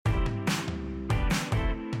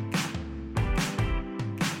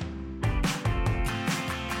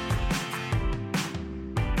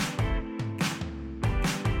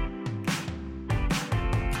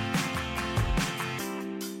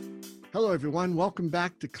Hello, everyone. Welcome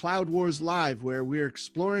back to Cloud Wars Live, where we're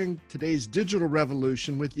exploring today's digital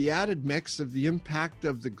revolution with the added mix of the impact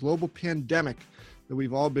of the global pandemic that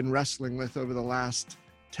we've all been wrestling with over the last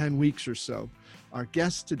 10 weeks or so. Our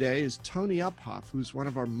guest today is Tony Uphoff, who's one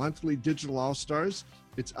of our monthly digital all-stars.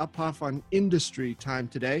 It's Uphoff on Industry time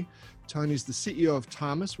today. Tony's the CEO of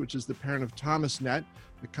Thomas, which is the parent of ThomasNet,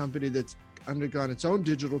 the company that's undergone its own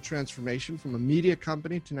digital transformation from a media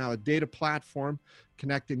company to now a data platform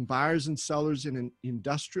connecting buyers and sellers in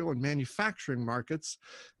industrial and manufacturing markets.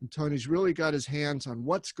 And Tony's really got his hands on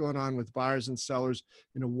what's going on with buyers and sellers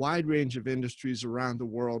in a wide range of industries around the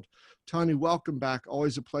world. Tony, welcome back.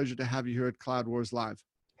 Always a pleasure to have you here at Cloud Wars Live.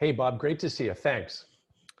 Hey, Bob. Great to see you. Thanks.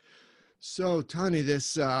 So, Tony,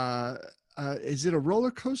 this is it a roller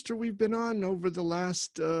coaster we've been on over the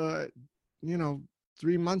last,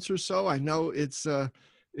 3 months or so? I know it certainly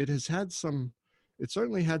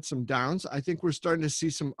had some downs. I think we're starting to see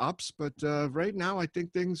some ups, but right now I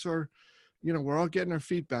think things are, we're all getting our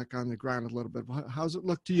feet back on the ground a little bit. How's it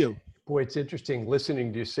look to you? Boy, it's interesting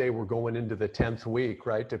listening to you say we're going into the 10th week,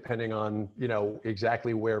 right? Depending on,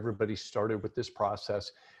 exactly where everybody started with this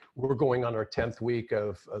process. We're going on our 10th week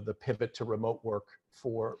of the pivot to remote work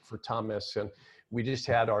for Thomas. And we just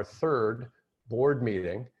had our third board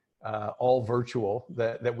meeting, all virtual,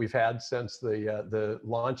 that we've had since the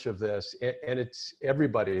launch of this. And it's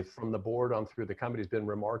everybody from the board on through the company has been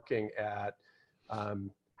remarking at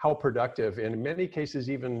how productive, and in many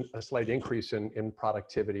cases, even a slight increase in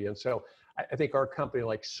productivity. And so I think our company,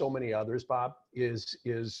 like so many others, Bob, is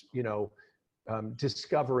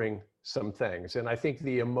discovering some things. And I think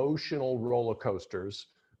the emotional roller coasters,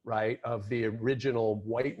 right, of the original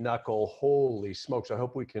white knuckle, holy smokes, I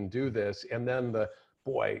hope we can do this. And then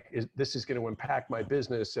this is going to impact my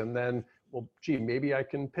business. And then, well, gee, maybe I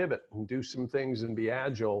can pivot and do some things and be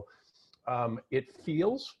agile. It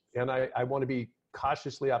feels, and I want to be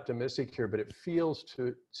cautiously optimistic here, but it feels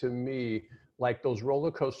to me like those roller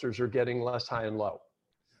coasters are getting less high and low,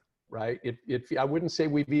 right? I wouldn't say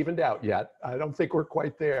we've evened out yet. I don't think we're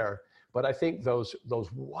quite there. But I think those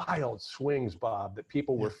wild swings, Bob, that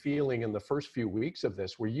people were feeling in the first few weeks of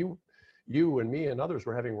this, where you and me and others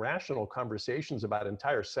were having rational conversations about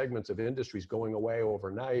entire segments of industries going away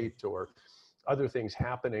overnight or other things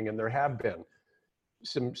happening. And there have been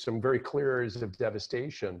some very clear areas of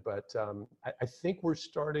devastation, but I think we're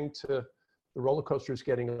starting the roller coaster is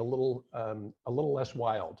getting a little less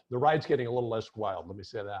wild. The ride's getting a little less wild. Let me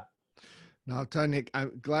say that. No, Tony,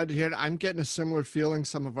 I'm glad to hear it. I'm getting a similar feeling.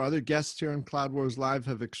 Some of our other guests here on Cloud Wars Live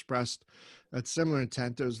have expressed that similar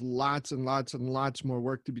intent. There's lots and lots and lots more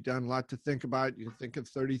work to be done, a lot to think about. You think of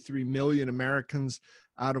 33 million Americans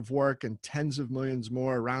out of work and tens of millions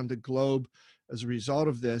more around the globe as a result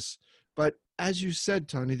of this. But as you said,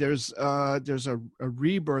 Tony, there's a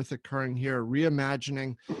rebirth occurring here, a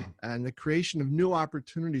reimagining, and the creation of new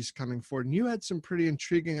opportunities coming forward. And you had some pretty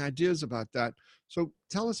intriguing ideas about that. So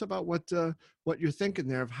tell us about what you're thinking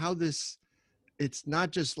there of how it's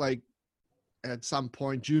not just like at some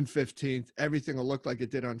point, June 15th, everything will look like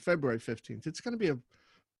it did on February 15th. It's going to be a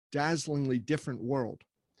dazzlingly different world.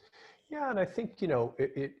 Yeah, and I think,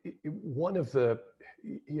 one of the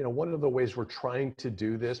ways we're trying to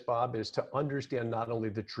do this, Bob, is to understand not only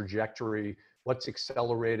the trajectory, what's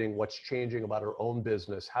accelerating, what's changing about our own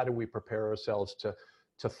business, how do we prepare ourselves to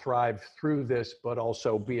thrive through this, but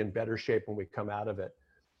also be in better shape when we come out of it.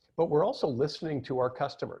 But we're also listening to our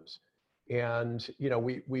customers. And,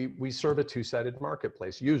 we serve a two-sided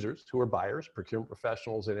marketplace: users, who are buyers, procurement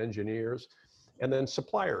professionals and engineers, and then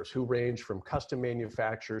suppliers, who range from custom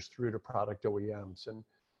manufacturers through to product OEMs. And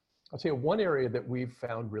I'll tell you, one area that we've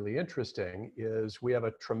found really interesting is we have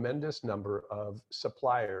a tremendous number of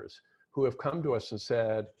suppliers who have come to us and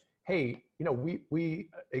said, hey, we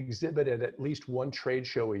exhibited at least one trade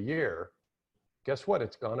show a year. Guess what?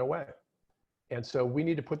 It's gone away. And so we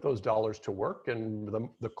need to put those dollars to work. And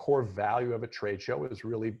the core value of a trade show is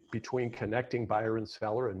really between connecting buyer and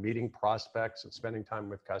seller and meeting prospects and spending time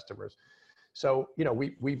with customers. So,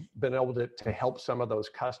 we've been able to help some of those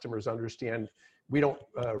customers understand we don't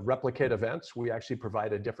replicate events. We actually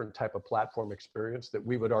provide a different type of platform experience that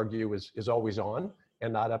we would argue is always on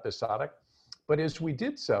and not episodic. But as we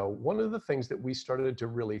did so, one of the things that we started to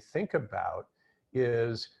really think about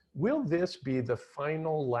is, will this be the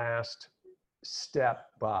final last step,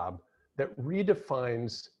 Bob, that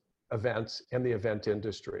redefines events and the event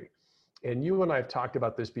industry? And you and I have talked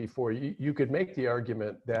about this before. You could make the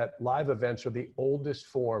argument that live events are the oldest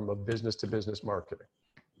form of business-to-business marketing,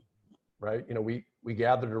 right? We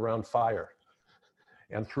gathered around fire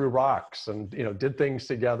and threw rocks and did things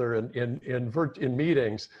together in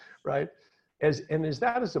meetings, right? as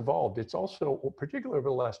that has evolved, it's also, particularly over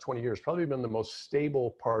the last 20 years, probably been the most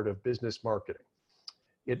stable part of business marketing.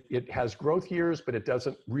 It has growth years, but it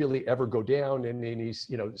doesn't really ever go down in any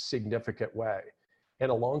significant way.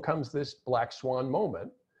 And along comes this black swan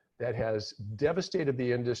moment that has devastated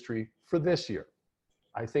the industry for this year.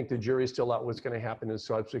 I think the jury's still out what's going to happen in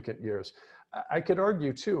subsequent years. I could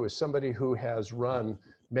argue too, as somebody who has run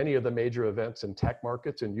many of the major events in tech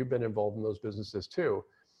markets, and you've been involved in those businesses too,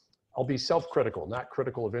 I'll be self-critical, not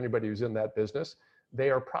critical of anybody who's in that business. They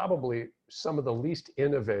are probably some of the least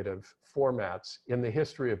innovative formats in the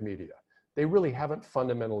history of media. They really haven't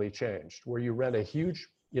fundamentally changed, where you rent a huge,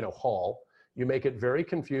 hall, you make it very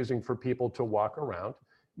confusing for people to walk around,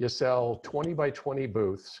 you sell 20 by 20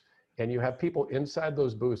 booths, and you have people inside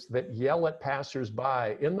those booths that yell at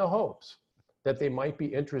passersby in the hopes that they might be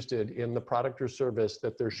interested in the product or service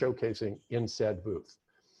that they're showcasing in said booth.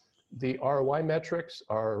 The ROI metrics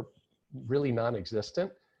are really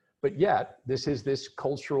non-existent, but yet this is this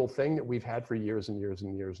cultural thing that we've had for years and years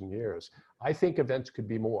and years and years. I think events could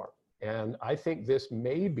be more. And I think this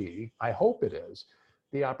may be, I hope it is,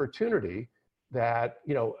 the opportunity that,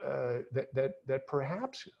 that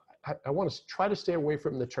perhaps, I want to try to stay away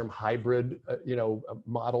from the term hybrid,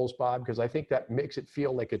 models, Bob, because I think that makes it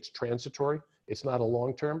feel like it's transitory. It's not a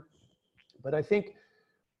long-term. But I think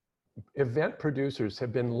event producers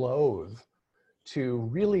have been loath to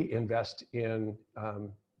really invest in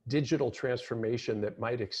digital transformation that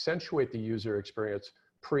might accentuate the user experience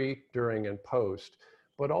pre, during, and post,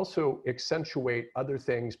 but also accentuate other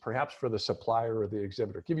things, perhaps for the supplier or the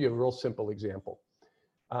exhibitor. I'll give you a real simple example.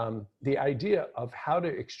 The idea of how to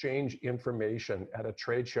exchange information at a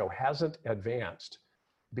trade show hasn't advanced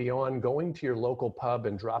beyond going to your local pub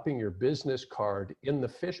and dropping your business card in the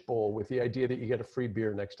fishbowl with the idea that you get a free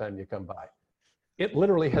beer next time you come by. It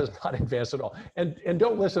literally has not advanced at all. And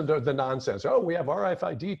don't listen to the nonsense. Oh, we have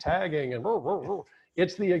RFID tagging and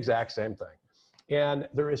it's the exact same thing. And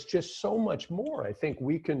there is just so much more I think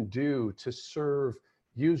we can do to serve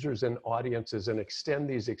users and audiences and extend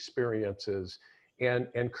these experiences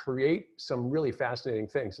and create some really fascinating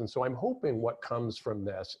things. And so I'm hoping what comes from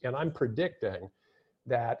this, and I'm predicting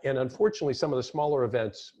that, and unfortunately some of the smaller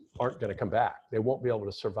events aren't going to come back. They won't be able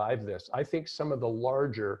to survive this. I think some of the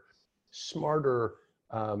larger, smarter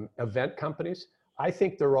event companies, I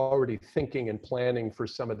think they're already thinking and planning for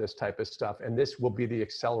some of this type of stuff, and this will be the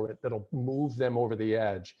accelerant that'll move them over the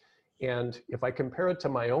edge. And if I compare it to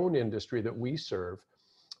my own industry that we serve,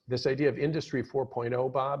 this idea of Industry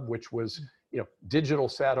 4.0, Bob, which was, digital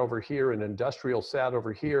sat over here and industrial sat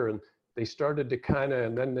over here, and they started to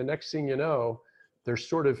and then the next thing you know, they're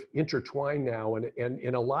sort of intertwined now, and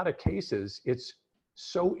in a lot of cases, it's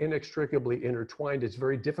so inextricably intertwined, it's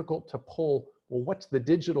very difficult to pull, well, what's the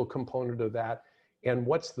digital component of that? And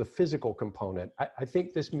what's the physical component? I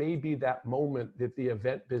think this may be that moment that the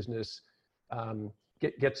event business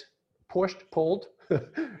gets pulled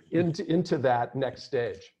into that next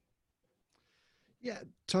stage. Yeah,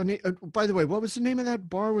 Tony, by the way, what was the name of that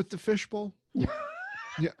bar with the fishbowl?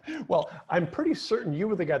 Yeah. Well, I'm pretty certain you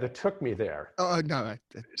were the guy that took me there. Oh, no.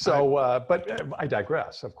 But I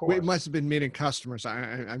digress, of course. It must have been meeting customers.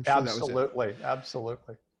 I'm sure absolutely, that was it.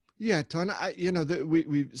 Absolutely. Yeah, Tony,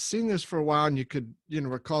 we've seen this for a while, and you could,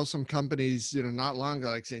 recall some companies, not long ago,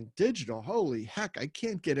 like saying digital, holy heck, I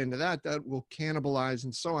can't get into that. That will cannibalize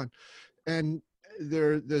and so on. And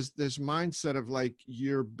there's this mindset of like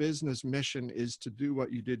your business mission is to do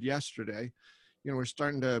what you did yesterday. We're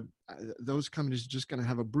starting to, those companies are just going to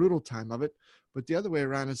have a brutal time of it. But the other way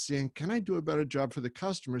around is saying, can I do a better job for the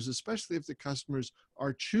customers, especially if the customers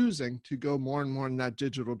are choosing to go more and more in that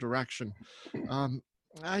digital direction?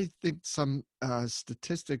 I think some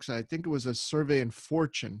statistics, I think it was a survey in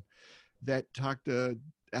Fortune that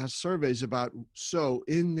asked surveys about, so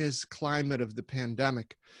in this climate of the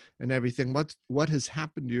pandemic and everything, what has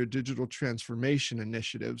happened to your digital transformation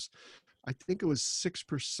initiatives? I think it was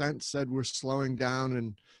 6% said we're slowing down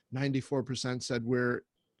and 94% said we're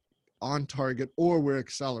on target or we're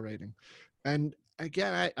accelerating. And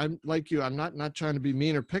again, I'm like you, I'm not trying to be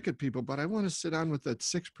mean or pick at people, but I want to sit down with that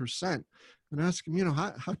 6% and ask them,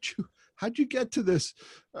 how'd you get to this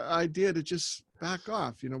idea to just back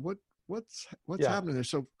off? What's happening there?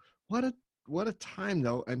 So what a time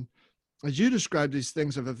though. And as you describe these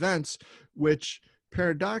things of events, which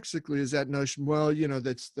paradoxically is that notion, well,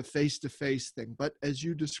 that's the face-to-face thing. But as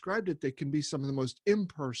you described it, they can be some of the most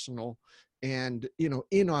impersonal and,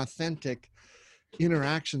 inauthentic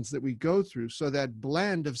interactions that we go through. So that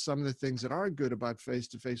blend of some of the things that are good about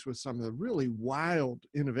face-to-face with some of the really wild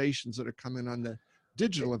innovations that are coming on the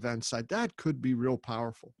digital event side, that could be real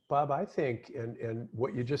powerful. Bob, I think, and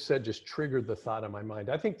what you just said just triggered the thought in my mind.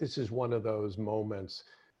 I think this is one of those moments,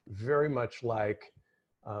 very much like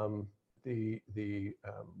the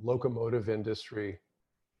locomotive industry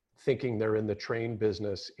thinking they're in the train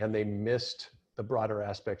business, and they missed the broader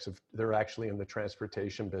aspects of they're actually in the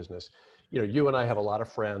transportation business. You and I have a lot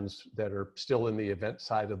of friends that are still in the event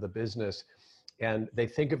side of the business, and they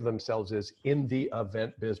think of themselves as in the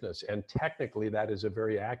event business. And technically that is a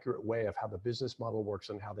very accurate way of how the business model works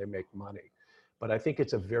and how they make money. But I think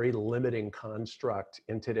it's a very limiting construct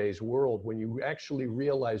in today's world when you actually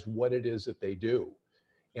realize what it is that they do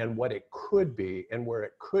and what it could be and where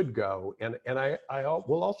it could go. And I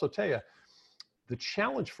will also tell you, the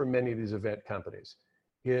challenge for many of these event companies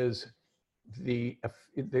is the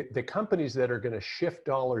companies that are going to shift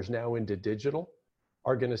dollars now into digital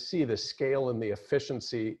are going to see the scale and the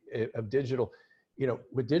efficiency of digital.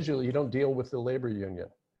 With digital, you don't deal with the labor union.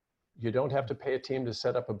 You don't have to pay a team to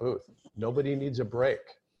set up a booth. Nobody needs a break.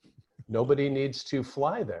 Nobody needs to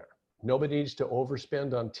fly there. Nobody needs to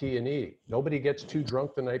overspend on T&E. Nobody gets too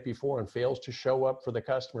drunk the night before and fails to show up for the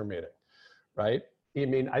customer meeting, right? I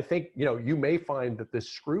mean, I think, you may find that the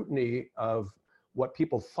scrutiny of what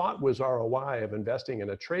people thought was ROI of investing in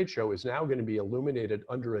a trade show is now going to be illuminated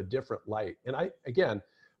under a different light. And I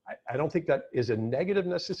don't think that is a negative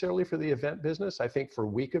necessarily for the event business. I think for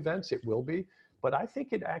weak events, it will be, but I think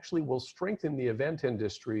it actually will strengthen the event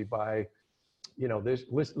industry by,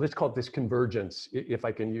 let's call it this convergence, if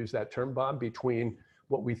I can use that term, Bob, between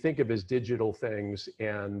what we think of as digital things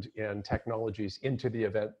and technologies into the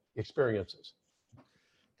event experiences.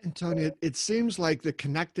 And Tony, it seems like the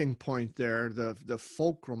connecting point there, the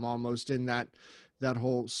fulcrum almost in that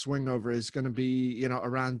whole swing over is going to be,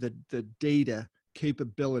 around the data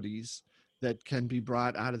capabilities that can be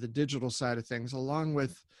brought out of the digital side of things, along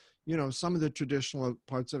with, some of the traditional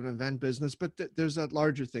parts of an event business. But there's that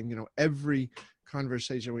larger thing, every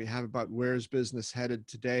conversation we have about where's business headed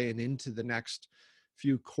today and into the next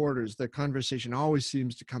few quarters, the conversation always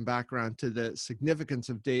seems to come back around to the significance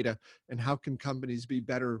of data and how can companies be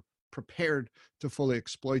better prepared to fully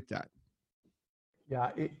exploit that. Yeah,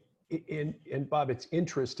 and Bob, it's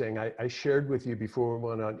interesting. I shared with you before we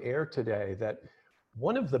went on air today that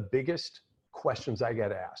one of the biggest questions I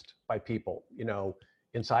get asked by people,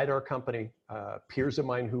 inside our company, peers of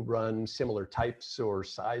mine who run similar types or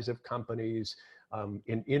size of companies,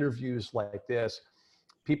 in interviews like this,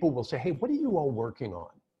 people will say, hey, what are you all working on?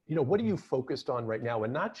 What are you focused on right now?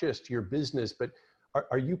 And not just your business, but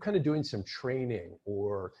are you kind of doing some training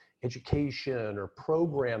or education or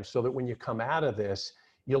programs so that when you come out of this,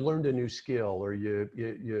 you learned a new skill or you're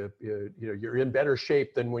in better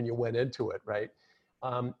shape than when you went into it, right?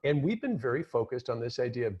 And we've been very focused on this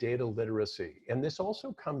idea of data literacy. And this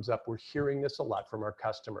also comes up, we're hearing this a lot from our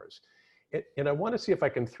customers. And I want to see if I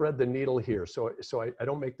can thread the needle here so I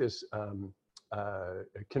don't make this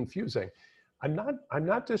confusing. I'm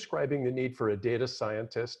not describing the need for a data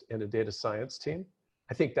scientist and a data science team.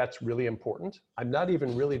 I think that's really important. I'm not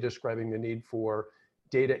even really describing the need for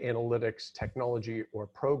data analytics, technology, or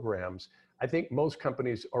programs. I think most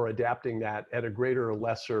companies are adapting that at a greater or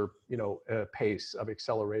lesser, pace of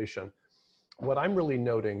acceleration. What I'm really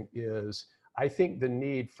noting is I think the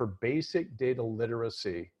need for basic data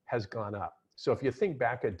literacy has gone up. So if you think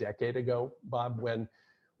back a decade ago, Bob, when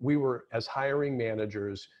we were as hiring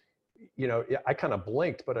managers, I kind of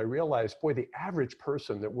blinked, but I realized, boy, the average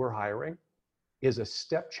person that we're hiring is a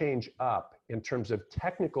step change up in terms of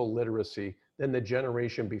technical literacy than the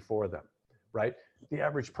generation before them, right? The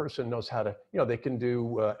average person knows how to, they can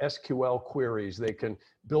do SQL queries, they can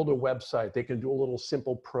build a website, they can do a little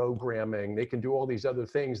simple programming, they can do all these other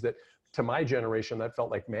things that to my generation, that felt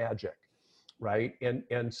like magic, right?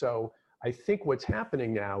 And so I think what's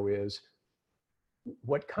happening now is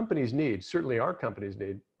what companies need, certainly our companies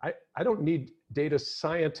need, I don't need data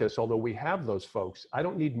scientists, although we have those folks. I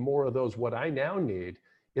don't need more of those. What I now need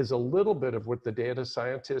is a little bit of what the data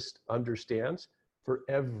scientist understands for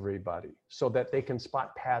everybody so that they can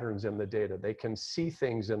spot patterns in the data. They can see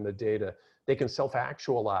things in the data. They can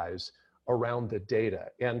self-actualize around the data.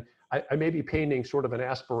 And I may be painting sort of an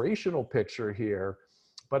aspirational picture here,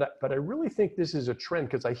 but I really think this is a trend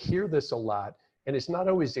because I hear this a lot and it's not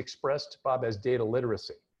always expressed, Bob, as data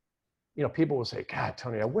literacy. People will say, God,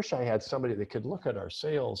 Tony, I wish I had somebody that could look at our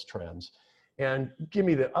sales trends and give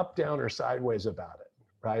me the up, down, or sideways about it,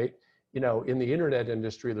 right? In the internet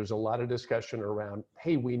industry, there's a lot of discussion around,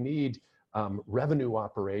 hey, we need revenue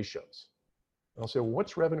operations. And I'll say, well,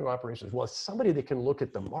 what's revenue operations? Well, it's somebody that can look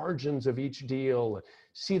at the margins of each deal, and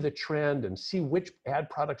see the trend and see which ad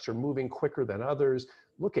products are moving quicker than others,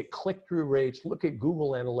 look at click-through rates, look at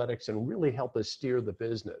Google Analytics, and really help us steer the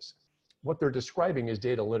business. What they're describing is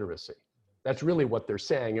data literacy. That's really what they're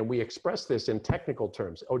saying. And we express this in technical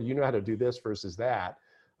terms. Oh, do you know how to do this versus that?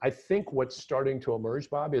 I think what's starting to emerge,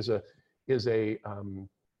 Bob, is something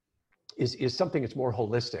that's more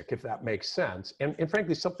holistic, if that makes sense. And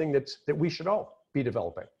frankly, something that we should all be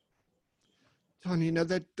developing. Tony,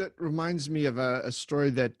 that reminds me of a story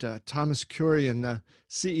that Thomas Kurian, the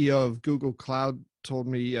CEO of Google Cloud, told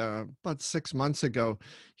me about 6 months ago.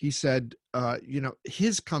 He said,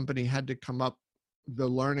 his company had to come up the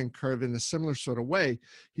learning curve in a similar sort of way.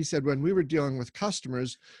 He said, when we were dealing with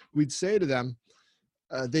customers, we'd say to them,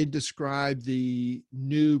 they'd describe the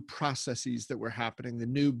new processes that were happening, the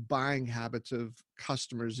new buying habits of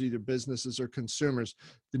customers, either businesses or consumers,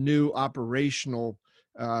 the new operational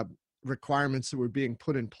requirements that were being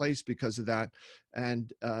put in place because of that.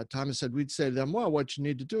 And Thomas said, we'd say to them, well, what you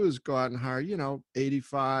need to do is go out and hire,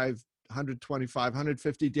 85, 125,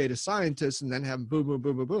 150 data scientists, and then have them boom, boom,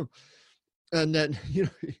 boom, boom, boom. And then,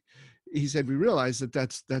 he said, we realized that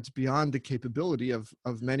that's beyond the capability of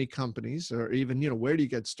many companies, or even, where do you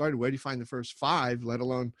get started? Where do you find the first 5, let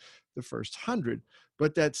alone the first 100?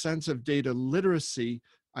 But that sense of data literacy,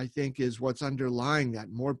 I think, is what's underlying that.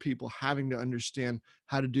 More people having to understand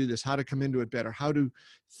how to do this, how to come into it better, how to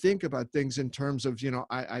think about things in terms of,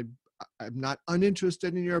 I'm not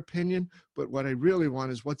uninterested in your opinion, but what I really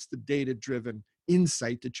want is what's the data-driven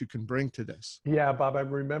insight that you can bring to this. Yeah, Bob, I'm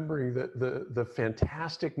remembering the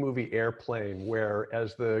fantastic movie Airplane, where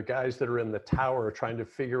as the guys that are in the tower are trying to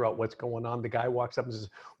figure out what's going on, the guy walks up and says,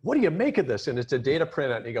 what do you make of this? And it's a data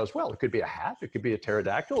printout. And he goes, well, it could be a hat, it could be a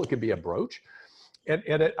pterodactyl, it could be a brooch.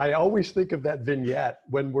 I always think of that vignette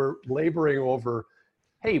when we're laboring over,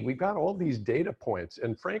 hey, we've got all these data points.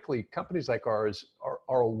 And frankly, companies like ours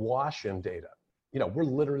are awash in data. We're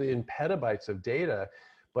literally in petabytes of data,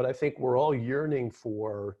 but I think we're all yearning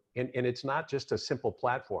for, and it's not just a simple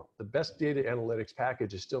platform. The best data analytics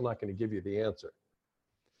package is still not going to give you the answer.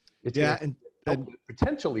 It's and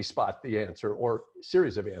potentially spot the answer or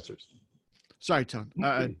series of answers. Sorry, Tom.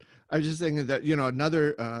 I was just thinking that,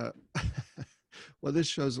 another, well, this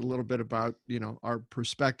shows a little bit about, our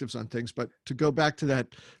perspectives on things, but to go back to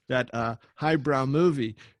that highbrow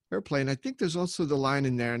movie, Airplane, I think there's also the line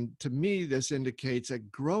in there, and to me, this indicates a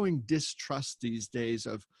growing distrust these days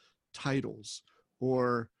of titles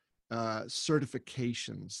or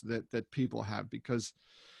certifications that people have, because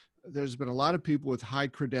there's been a lot of people with high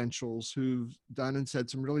credentials who've done and said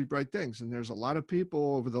some really bright things. And there's a lot of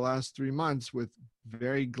people over the last 3 months with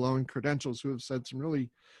very glowing credentials who have said some really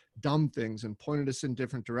dumb things and pointed us in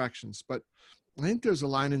different directions. But I think there's a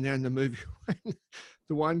line in there in the movie when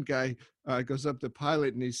the one guy goes up to the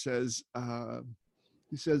pilot and he says, so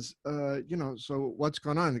what's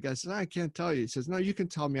going on? The guy says, I can't tell you. He says, no, you can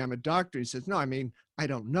tell me, I'm a doctor. He says, no, I mean, I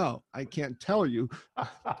don't know. I can't tell you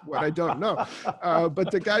what I don't know.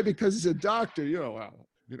 But the guy, because he's a doctor,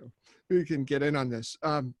 we can get in on this.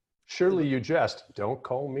 Shirley, you jest. Don't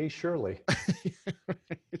call me Shirley.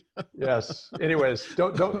 Yes. Anyways,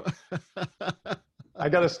 don't. I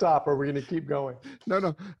got to stop or we're going to keep going.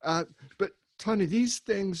 No. But Tony, these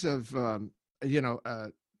things of,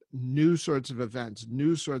 new sorts of events,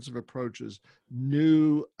 new sorts of approaches,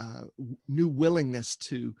 new willingness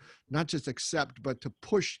to not just accept, but to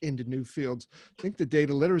push into new fields. I think the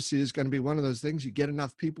data literacy is going to be one of those things. You get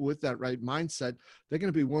enough people with that right mindset, they're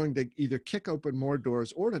going to be willing to either kick open more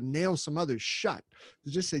doors or to nail some others shut.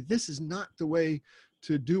 To just say, this is not the way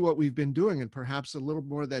to do what we've been doing. And perhaps a little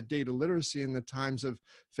more of that data literacy in the times of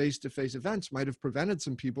face-to-face events might have prevented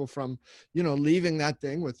some people from, leaving that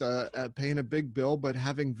thing with paying a big bill, but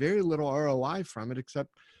having very little ROI from it,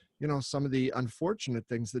 except, some of the unfortunate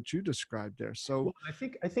things that you described there. So well,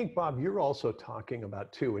 I think, Bob, you're also talking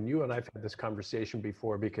about too, and you and I've had this conversation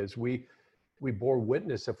before because we bore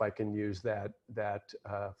witness, if I can use that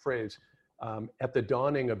phrase, at the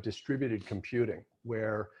dawning of distributed computing,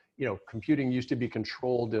 where computing used to be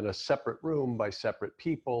controlled in a separate room by separate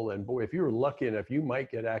people. And boy, if you were lucky enough, you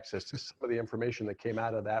might get access to some of the information that came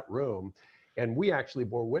out of that room. And we actually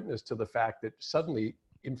bore witness to the fact that suddenly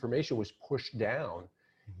information was pushed down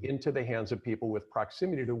into the hands of people with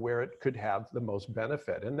proximity to where it could have the most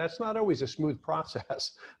benefit. And that's not always a smooth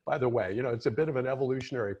process, by the way. It's a bit of an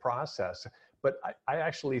evolutionary process. But I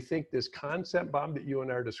actually think this concept, Bob, that you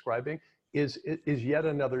and I are describing is yet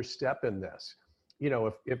another step in this.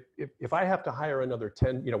 If I have to hire another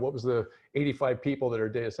 10, what was the 85 people that are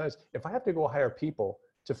data science? If I have to go hire people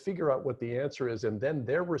to figure out what the answer is, and then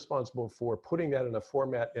they're responsible for putting that in a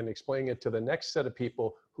format and explaining it to the next set of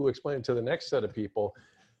people who explain it to the next set of people,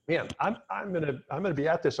 Man, I'm gonna be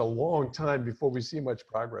at this a long time before we see much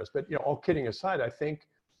progress. But all kidding aside, I think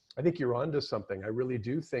you're onto something. I really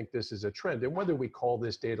do think this is a trend, and whether we call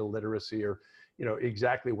this data literacy or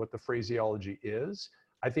exactly what the phraseology is,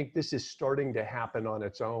 I think this is starting to happen on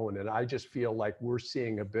its own, and I just feel like we're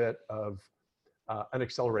seeing a bit of an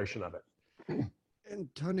acceleration of it. And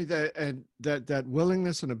Tony, that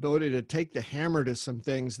willingness and ability to take the hammer to some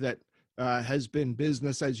things that has been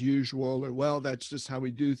business as usual, or well, that's just how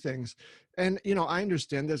we do things. And I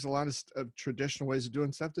understand there's a lot of traditional ways of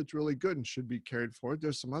doing stuff that's really good and should be carried forward.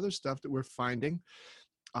 There's some other stuff that we're finding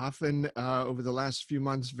often over the last few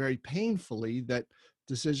months, very painfully, that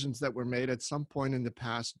decisions that were made at some point in the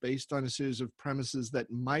past based on a series of premises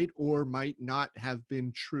that might or might not have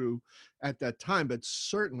been true at that time, but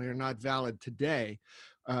certainly are not valid today,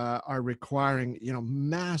 are requiring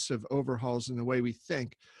massive overhauls in the way we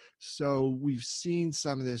think. So we've seen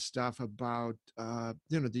some of this stuff about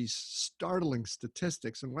these startling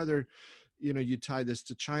statistics, and whether you tie this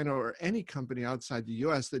to China or any company outside the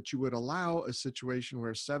US, that you would allow a situation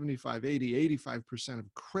where 75, 80, 85%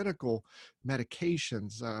 of critical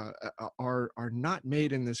medications are not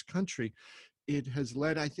made in this country. It has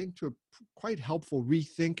led, I think, to a quite helpful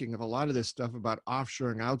rethinking of a lot of this stuff about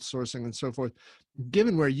offshoring, outsourcing, and so forth.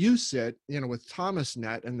 Given where you sit, with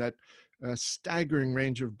ThomasNet and that staggering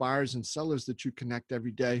range of buyers and sellers that you connect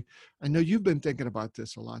every day, I know you've been thinking about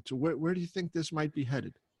this a lot. So where do you think this might be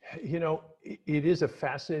headed? It is a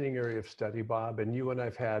fascinating area of study, Bob, and you and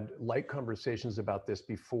I've had light conversations about this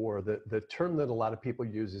before. The term that a lot of people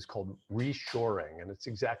use is called reshoring, and it's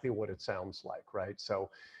exactly what it sounds like, right? So,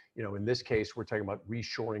 in this case, we're talking about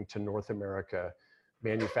reshoring to North America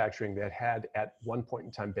manufacturing that had at one point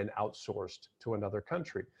in time been outsourced to another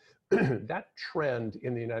country. That trend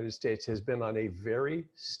in the United States has been on a very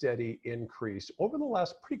steady increase over the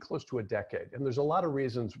last pretty close to a decade, and there's a lot of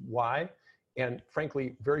reasons why. And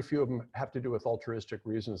frankly, very few of them have to do with altruistic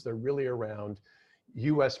reasons. They're really around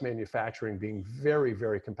US manufacturing being very,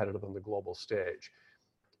 very competitive on the global stage.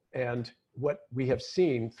 And what we have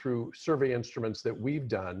seen through survey instruments that we've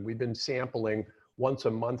done, we've been sampling once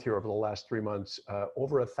a month here over the last 3 months,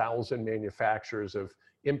 over 1,000 manufacturers of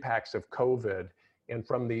impacts of COVID. And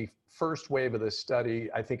from the first wave of the study,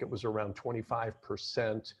 I think it was around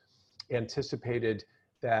 25% anticipated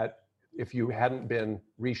that if you hadn't been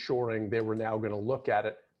reshoring, they were now going to look at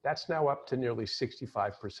it. That's now up to nearly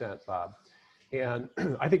 65%, Bob. And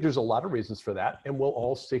I think there's a lot of reasons for that. And will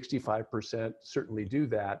all 65% certainly do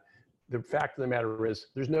that? The fact of the matter is,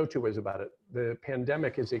 there's no two ways about it. The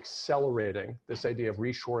pandemic is accelerating this idea of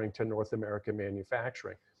reshoring to North American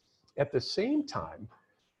manufacturing. At the same time,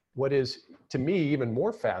 what is, to me, even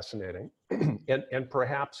more fascinating, and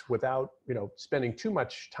perhaps without spending too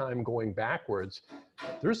much time going backwards,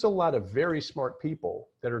 there's a lot of very smart people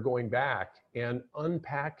that are going back and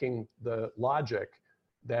unpacking the logic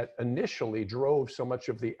that initially drove so much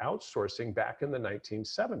of the outsourcing back in the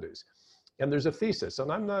 1970s. And there's a thesis,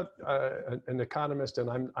 and I'm not an economist, and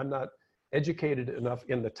I'm not educated enough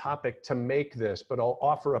in the topic to make this, but I'll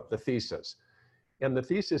offer up the thesis. And the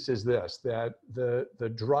thesis is this, that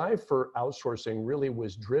the drive for outsourcing really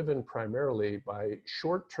was driven primarily by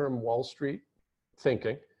short-term Wall Street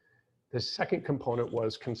thinking. The second component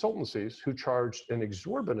was consultancies who charged an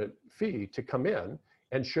exorbitant fee to come in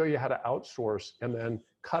and show you how to outsource and then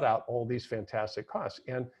cut out all these fantastic costs.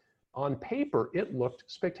 And on paper, it looked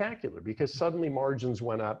spectacular because suddenly margins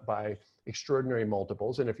went up by extraordinary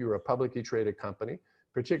multiples. And if you were a publicly traded company,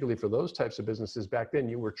 particularly for those types of businesses back then,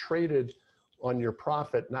 you were traded on your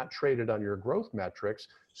profit, not traded on your growth metrics.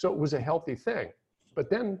 So it was a healthy thing. But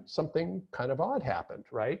then something kind of odd happened,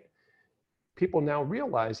 right? People now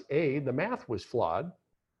realize, A, the math was flawed,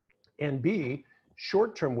 and B,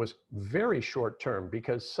 short-term was very short-term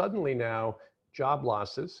because suddenly now job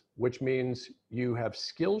losses, which means you have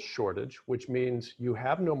skills shortage, which means you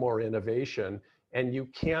have no more innovation, and you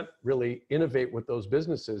can't really innovate with those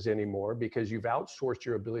businesses anymore because you've outsourced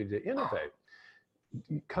your ability to innovate.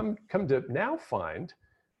 Come to now find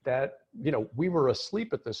that we were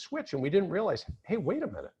asleep at the switch and we didn't realize, hey, wait a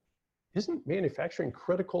minute, isn't manufacturing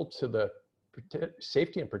critical to the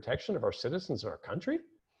safety and protection of our citizens in our country?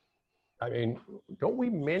 I mean, don't we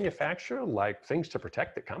manufacture like things to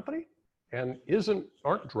protect the company? And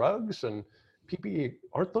aren't drugs and PPE,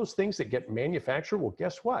 aren't those things that get manufactured? Well,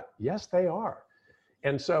 guess what? Yes, they are.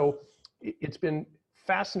 And so it's been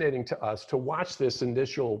fascinating to us to watch this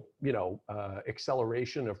initial,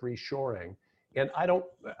 acceleration of reshoring. And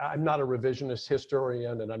I'm not a revisionist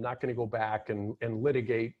historian, and I'm not going to go back and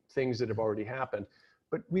litigate things that have already happened.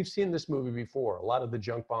 But we've seen this movie before. A lot of the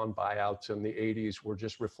junk bond buyouts in the 80s were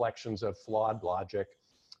just reflections of flawed logic.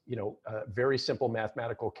 very simple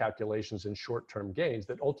mathematical calculations and short-term gains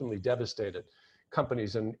that ultimately devastated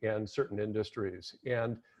companies and certain industries.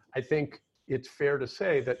 And I think it's fair to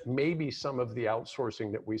say that maybe some of the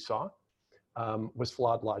outsourcing that we saw was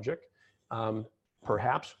flawed logic.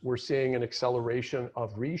 Perhaps we're seeing an acceleration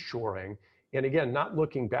of reshoring. And again, not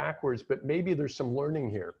looking backwards, but maybe there's some learning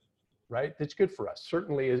here, right? That's good for us.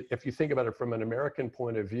 Certainly, if you think about it from an American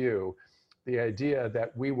point of view, the idea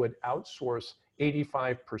that we would outsource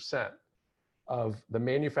 85% of the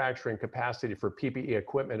manufacturing capacity for PPE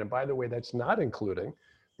equipment. And by the way, that's not including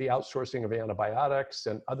the outsourcing of antibiotics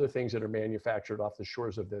and other things that are manufactured off the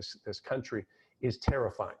shores of this country is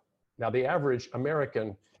terrifying. Now, the average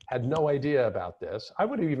American had no idea about this. I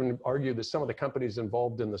would even argue that some of the companies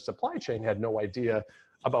involved in the supply chain had no idea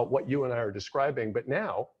about what you and I are describing. But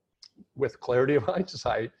now, with clarity of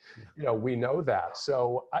hindsight, we know that.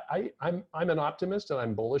 So I'm an optimist and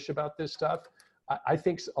I'm bullish about this stuff. I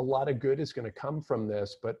think a lot of good is going to come from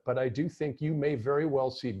this, but I do think you may very well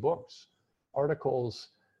see books, articles,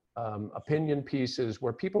 opinion pieces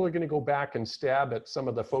where people are going to go back and stab at some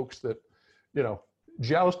of the folks that,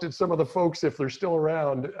 jousted some of the folks, if they're still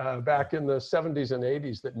around, back in the 70s and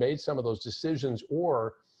 80s that made some of those decisions,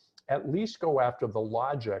 or at least go after the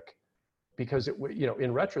logic, because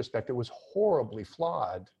in retrospect, it was horribly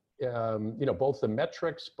flawed. Both the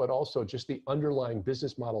metrics, but also just the underlying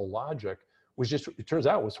business model logic was just, it turns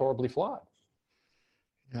out, was horribly flawed.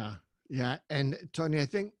 Yeah. And Tony, I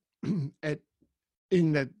think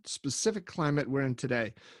in the specific climate we're in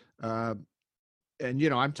today,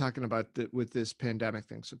 and I'm talking about with this pandemic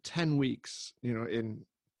thing. So 10 weeks, in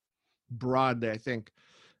broadly, I think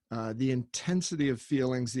the intensity of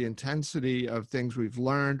feelings, the intensity of things we've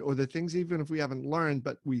learned, or the things even if we haven't learned,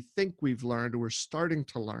 but we think we've learned or we're starting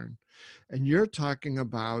to learn. And you're talking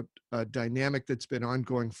about a dynamic that's been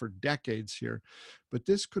ongoing for decades here, but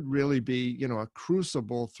this could really be, a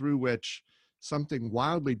crucible through which something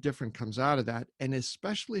wildly different comes out of that. And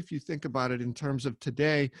especially if you think about it in terms of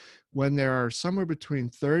today, when there are somewhere between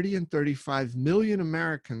 30 and 35 million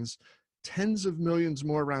Americans, tens of millions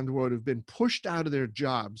more around the world, who've been pushed out of their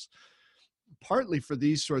jobs, partly for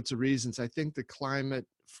these sorts of reasons. I think the climate,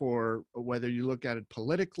 for whether you look at it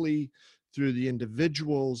politically, through the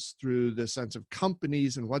individuals, through the sense of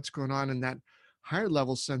companies and what's going on, and that higher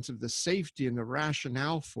level sense of the safety and the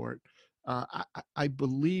rationale for it, I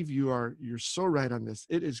believe you're so right on this.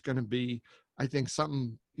 It is going to be, I think,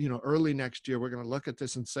 something, early next year, we're going to look at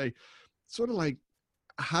this and say, sort of like,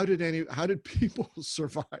 how did people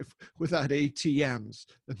survive without ATMs?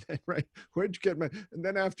 And then, right, where'd you get my, and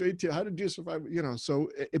then after ATM, how did you survive?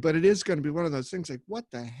 But it is going to be one of those things like, what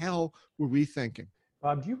the hell were we thinking?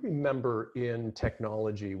 Bob, do you remember in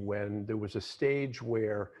technology when there was a stage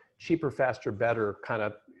where cheaper, faster, better kind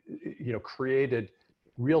of, created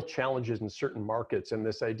real challenges in certain markets, and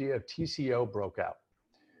this idea of TCO broke out,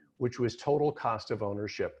 which was total cost of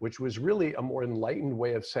ownership, which was really a more enlightened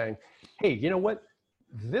way of saying, hey, you know what?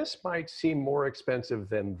 This might seem more expensive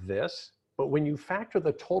than this, but when you factor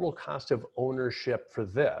the total cost of ownership for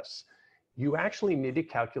this, you actually need to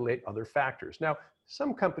calculate other factors. Now,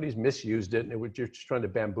 some companies misused it and it was just trying to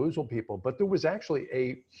bamboozle people, but there was actually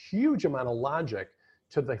a huge amount of logic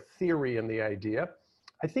to the theory and the idea.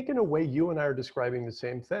 I think in a way you and I are describing the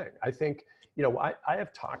same thing. I think, I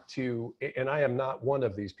have talked to, and I am not one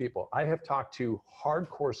of these people, I have talked to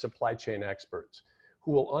hardcore supply chain experts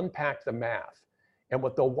who will unpack the math. And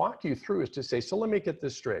what they'll walk you through is to say, so let me get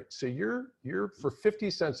this straight. So you're for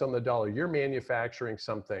 50 cents on the dollar, you're manufacturing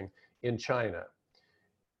something in China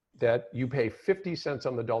that you pay 50 cents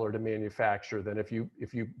on the dollar to manufacture than if you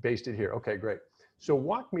based it here. Okay, great. So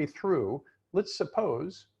walk me through, let's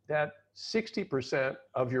suppose that 60%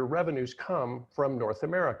 of your revenues come from North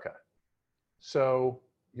America. So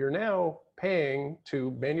you're now paying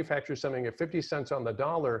to manufacture something at 50 cents on the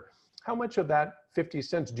dollar. How much of that 50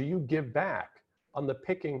 cents do you give back on the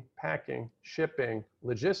picking, packing, shipping,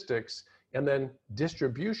 logistics, and then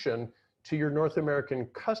distribution to your North American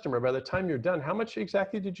customer? By the time you're done, how much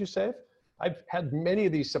exactly did you save? I've had many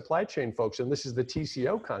of these supply chain folks, and this is the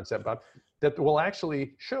TCO concept, Bob, that will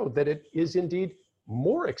actually show that it is indeed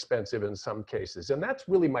more expensive in some cases. And that's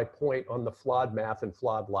really my point on the flawed math and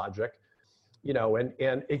flawed logic.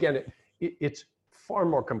 And again, it's far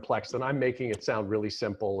more complex than I'm making it sound really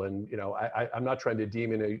simple. And, I'm not trying to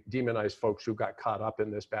demonize folks who got caught up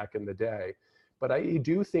in this back in the day. But I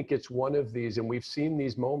do think it's one of these, and we've seen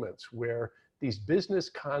these moments where these business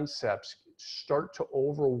concepts start to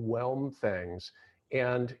overwhelm things,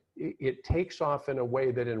 and it takes off in a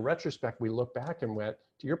way that in retrospect, we look back and went,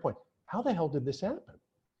 to your point, how the hell did this happen?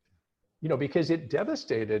 because it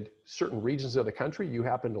devastated certain regions of the country. You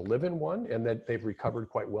happen to live in one, and that they've recovered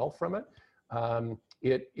quite well from it.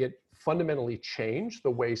 It fundamentally changed the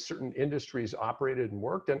way certain industries operated and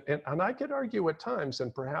worked. And I could argue at times,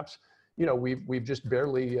 and perhaps, we've just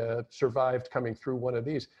barely survived coming through one of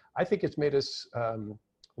these. I think it's made us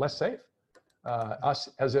less safe, us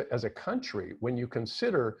as a country, when you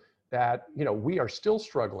consider that, we are still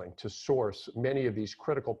struggling to source many of these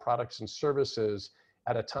critical products and services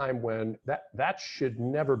at a time when that should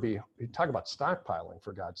never be, talk about stockpiling,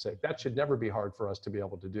 for God's sake, that should never be hard for us to be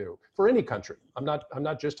able to do, for any country. I'm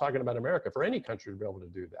not just talking about America, for any country to be able to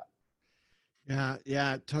do that.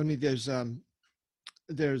 Yeah, Tony, there's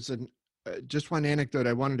just one anecdote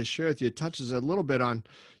I wanted to share with you. It touches a little bit on,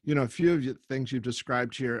 a few of the things you've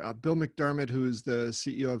described here. Bill McDermott, who's the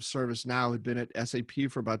CEO of ServiceNow, had been at SAP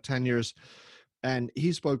for about 10 years, and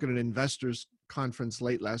he spoke at an investors conference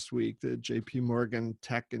late last week, the JP Morgan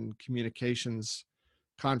Tech and Communications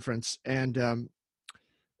Conference. And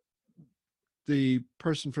the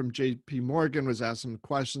person from JP Morgan was asking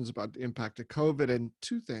questions about the impact of COVID, and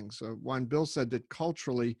two things. One, Bill said that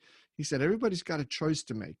culturally, he said, everybody's got a choice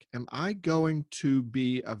to make. Am I going to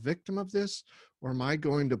be a victim of this, or am I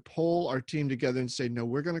going to pull our team together and say, no,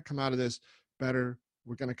 we're going to come out of this better.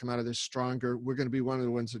 We're going to come out of this stronger. We're going to be one of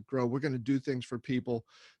the ones that grow. We're going to do things for people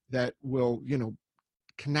that will,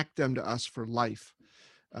 connect them to us for life.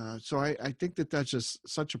 So I think that that's just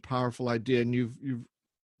such a powerful idea. And you've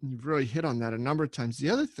really hit on that a number of times. The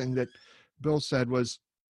other thing that Bill said was,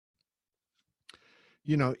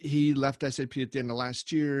 he left SAP at the end of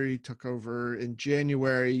last year. He took over in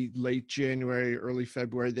January, late January, early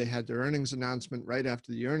February. They had their earnings announcement. Right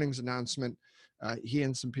after the earnings announcement, he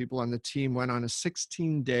and some people on the team went on a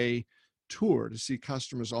 16-day tour to see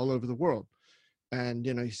customers all over the world. And,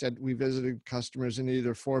 he said, we visited customers in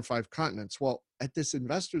either 4 or 5 continents. Well, at this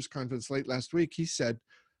investors conference late last week, he said,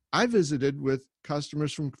 I visited with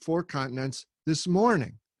customers from 4 continents this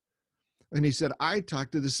morning. And he said, I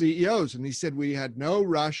talked to the CEOs, and he said, we had no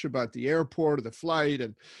rush about the airport or the flight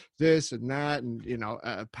and this and that and,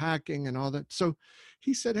 packing and all that. So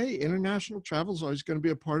he said, hey, international travel is always going to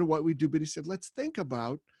be a part of what we do. But he said, let's think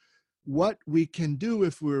about what we can do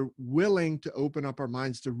if we're willing to open up our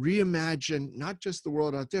minds to reimagine not just the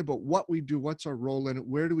world out there, but what we do, what's our role in it,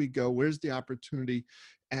 where do we go, where's the opportunity,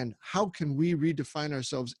 and how can we redefine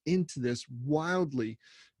ourselves into this wildly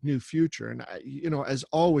new future. And, as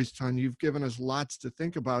always, Tanya, you've given us lots to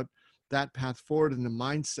think about that path forward and the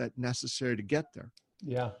mindset necessary to get there.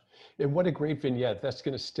 Yeah, and what a great vignette. That's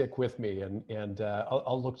going to stick with me, and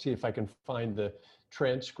I'll look, see if I can find the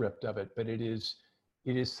transcript of it, but it is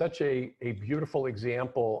such a beautiful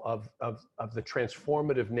example of the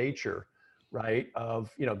transformative nature, right, of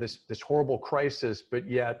this horrible crisis, but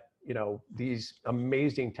yet these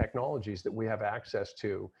amazing technologies that we have access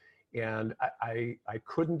to. And I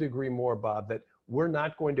couldn't agree more, Bob, that we're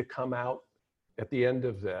not going to come out at the end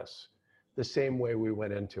of this the same way we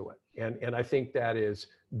went into it. And I think that is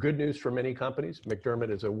good news for many companies. McDermott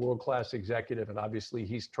is a world-class executive, and obviously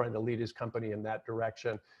he's trying to lead his company in that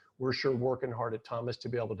direction. We're sure working hard at Thomas to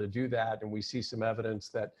be able to do that. And we see some evidence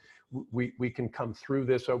that we can come through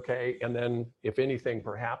this okay. And then, if anything,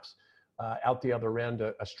 perhaps out the other end,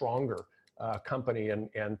 a stronger company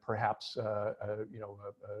and perhaps a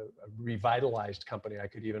revitalized company, I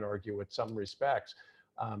could even argue, with some respects.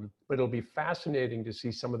 But it'll be fascinating to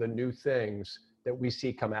see some of the new things that we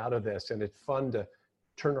see come out of this. And it's fun to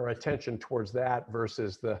turn our attention towards that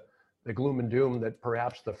versus the gloom and doom that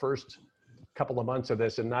perhaps the first couple of months of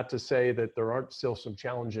this, and not to say that there aren't still some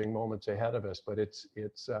challenging moments ahead of us, but it's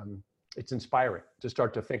inspiring to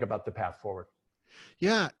start to think about the path forward.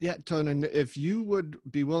 Yeah, Tony, and if you would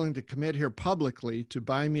be willing to commit here publicly to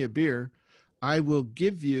buy me a beer, I will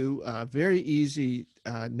give you a very easy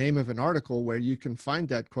name of an article where you can find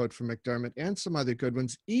that quote from McDermott and some other good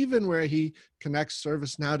ones, even where he connects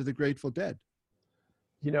ServiceNow to the Grateful Dead.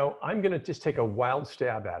 I'm going to just take a wild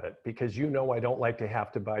stab at it because I don't like to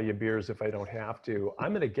have to buy you beers if I don't have to.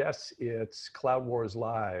 I'm going to guess it's Cloud Wars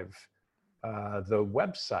Live, the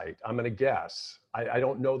website. I'm going to guess. I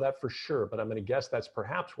don't know that for sure, but I'm going to guess that's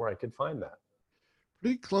perhaps where I could find that.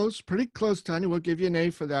 Pretty close, Tanya. We'll give you an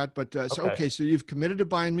A for that. But okay, so you've committed to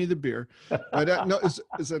buying me the beer. But no,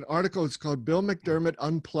 it's an article. It's called Bill McDermott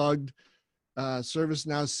Unplugged,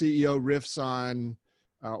 ServiceNow CEO Riffs on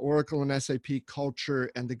Oracle and SAP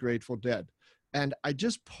Culture and the Grateful Dead. And I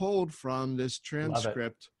just pulled from this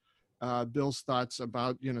transcript Bill's thoughts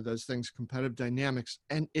about, those things, competitive dynamics.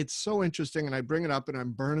 And it's so interesting. And I bring it up and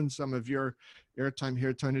I'm burning some of your airtime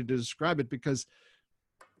here, Tony, to describe it, because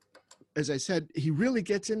as I said, he really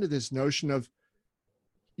gets into this notion of,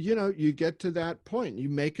 you get to that point, you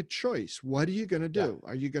make a choice. What are you going to do? Yeah.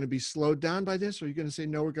 Are you going to be slowed down by this? Or are you going to say,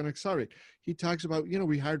 no, we're going to accelerate? He talks about,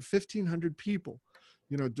 we hired 1,500 people,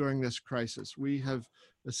 during this crisis. We have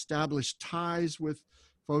established ties with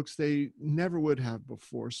folks they never would have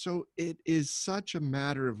before. So it is such a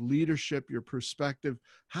matter of leadership, your perspective.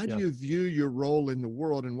 How do Yeah. you view your role in the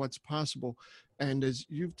world and what's possible? And as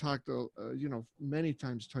you've talked, many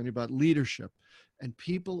times, Tony, about leadership, and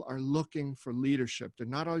people are looking for leadership. They're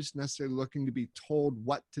not always necessarily looking to be told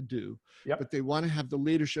what to do, Yep. but they want to have the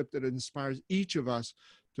leadership that inspires each of us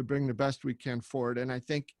to bring the best we can forward. And I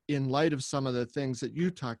think in light of some of the things that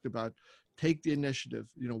you talked about, take the initiative.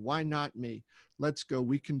 Why not me? Let's go.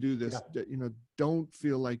 We can do this. Yeah. Don't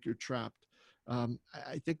feel like you're trapped.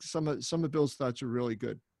 I think some of Bill's thoughts are really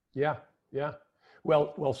good. Yeah. Yeah.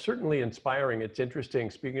 Well, certainly inspiring. It's interesting.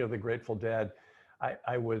 Speaking of the Grateful Dead,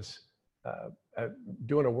 I was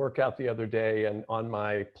doing a workout the other day, and on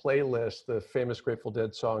my playlist, the famous Grateful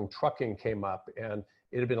Dead song "Trucking" came up, and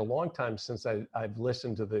it had been a long time since I've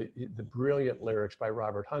listened to the brilliant lyrics by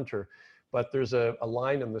Robert Hunter. But there's a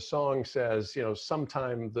line in the song says,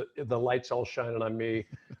 sometime the light's all shining on me,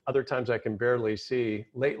 other times I can barely see.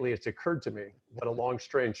 Lately, it's occurred to me what a long,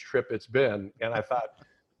 strange trip it's been, and I thought,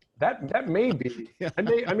 that may be. I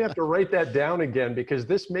may have to write that down again, because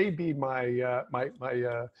this may be my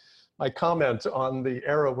my comment on the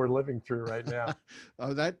era we're living through right now.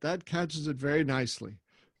 Oh, that catches it very nicely,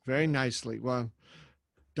 very nicely. Well,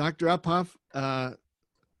 Dr. Uphoff,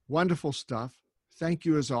 wonderful stuff. Thank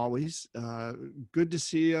you as always. Good to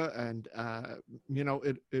see you, and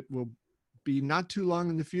it will be not too long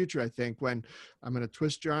in the future, I think, when I'm going to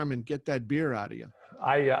twist your arm and get that beer out of you.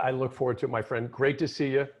 I look forward to it, my friend. Great to see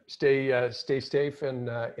you. Stay safe and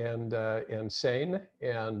sane.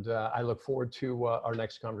 And I look forward to our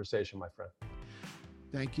next conversation, my friend.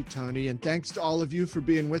 Thank you, Tony. And thanks to all of you for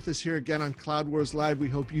being with us here again on Cloud Wars Live. We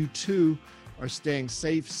hope you too are staying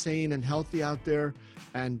safe, sane, and healthy out there.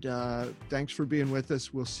 And thanks for being with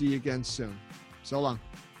us. We'll see you again soon. So long.